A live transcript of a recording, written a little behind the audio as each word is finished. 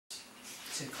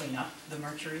to clean up the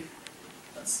Mercury.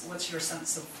 What's your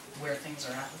sense of where things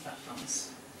are at with that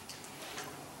promise?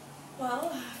 Well,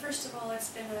 first of all, it's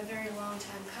been a very long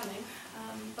time coming,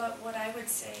 but what I would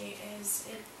say is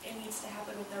it needs to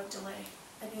happen without delay.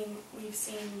 I mean, we've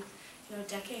seen,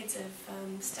 decades of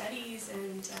studies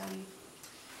and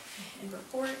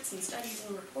reports and studies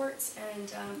and reports,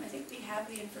 and I think we have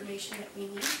the information that we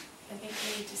need. I think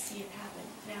we need to see it happen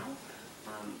now.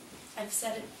 I've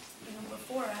said it,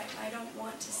 before. I don't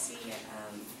want to see it,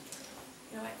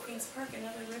 at Queen's Park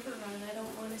another river run. I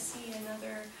don't want to see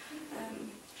another,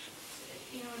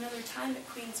 another time at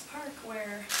Queen's Park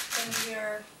where we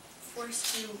are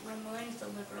forced to remind the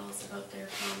Liberals about their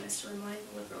promise, remind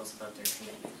the Liberals about their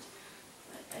commitment.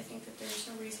 I think that there's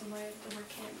no reason why the work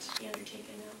can't be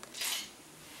undertaken now.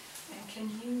 And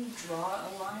can you draw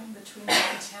a line between the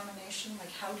contamination?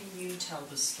 Like, how do you tell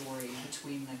the story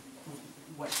between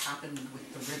what happened with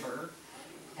the river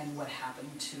and what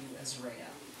happened to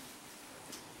Azraya?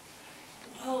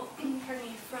 Well, pardon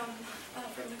me, from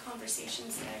the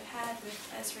conversations that I've had with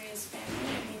Azraya's family,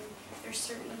 I mean, there's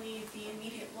certainly the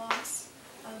immediate loss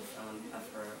of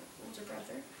her older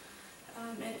brother.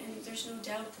 And there's no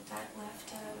doubt that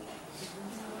left a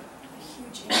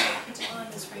huge impact on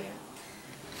Azraya.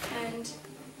 And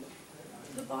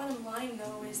the bottom line,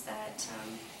 though, is that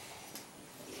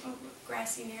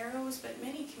Grassy Narrows, but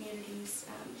many communities,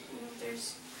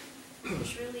 there's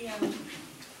really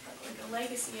like a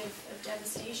legacy of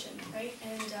devastation, right?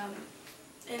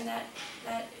 And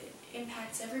that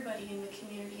impacts everybody in the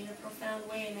community in a profound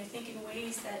way, and I think in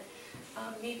ways that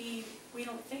maybe we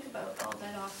don't think about all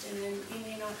that often, and we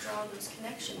may not draw those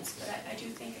connections, but I do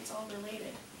think it's all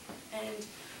related. And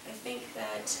I think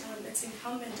that it's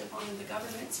incumbent upon the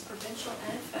governments, provincial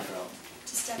and federal,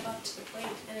 to step up to the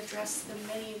plate and address the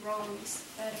many wrongs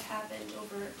that have happened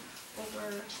over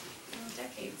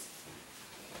decades.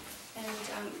 And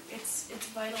it's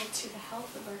vital to the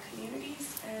health of our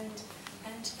communities and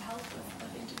to the health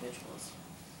of individuals.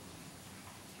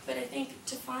 But I think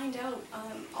to find out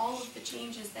all of the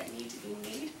changes that need to be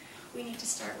made, we need to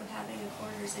start with having a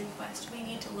coroner's inquest. We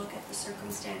need to look at the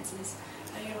circumstances.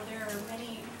 There are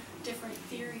many different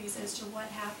theories as to what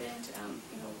happened,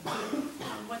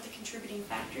 what the contributing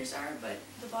factors are, but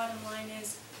the bottom line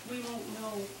is we won't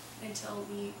know until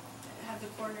we have the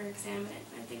coroner examine it.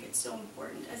 I think it's so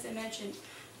important, as I mentioned,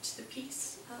 to the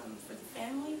peace for the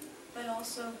family, but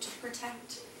also to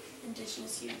protect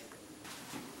Indigenous youth.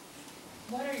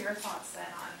 What are your thoughts then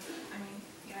on,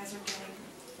 you guys are getting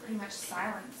pretty much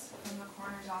silence from the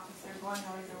coroner's office. They're going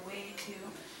out of their way to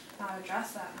not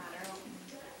address that matter.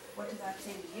 What does that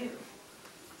say to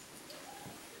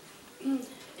you?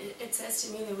 It says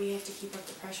to me that we have to keep up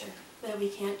the pressure, that we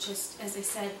can't just, as I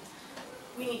said,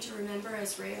 we need to remember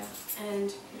Azraya,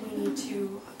 and we need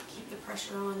to keep the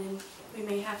pressure on, and we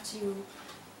may have to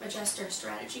adjust our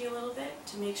strategy a little bit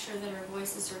to make sure that our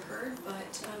voices are heard,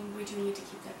 but we do need to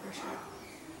keep that pressure up.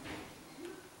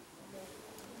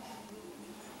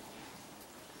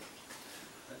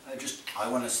 I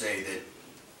want to say that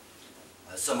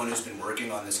as someone who's been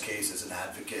working on this case as an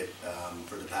advocate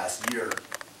for the past year,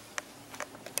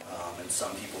 and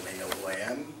some people may know who I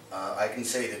am, I can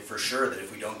say that for sure that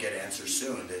if we don't get answers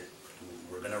soon, that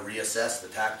we're going to reassess the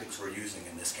tactics we're using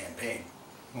in this campaign.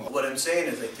 What I'm saying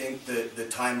is I think that the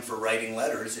time for writing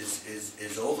letters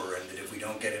is over, and that if we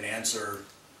don't get an answer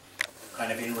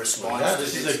kind of in response to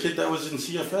this is a kid that was in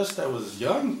CFS that was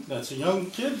young. That's a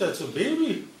young kid. That's a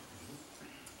baby.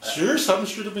 Sure, something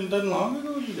should have been done long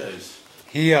ago, you guys.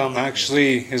 He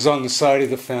actually is on the side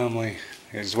of the family,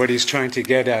 is what he's trying to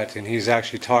get at, and he's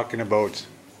actually talking about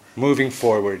moving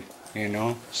forward,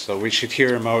 so we should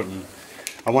hear him out. And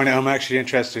I'm actually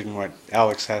interested in what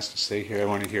Alex has to say here. I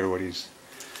want to hear what he's,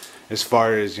 as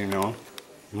far as,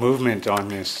 movement on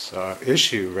this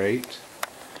issue, right?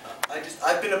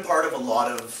 I've been a part of a lot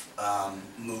of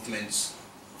movements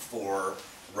for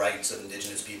rights of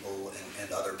Indigenous people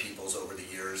and other peoples over the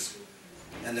years,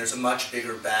 and there's a much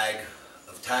bigger bag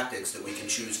of tactics that we can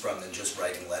choose from than just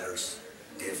writing letters.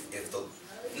 If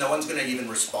no one's going to even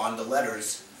respond to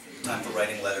letters, the time for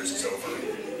writing letters is over.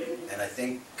 And I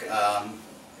think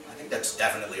that's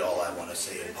definitely all I want to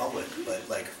say in public. But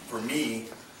like for me,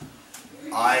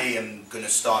 I am going to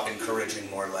stop encouraging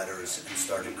more letters and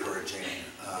start encouraging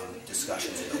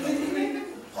discussions about other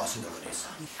possibilities.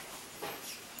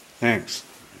 Thanks.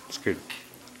 That's good.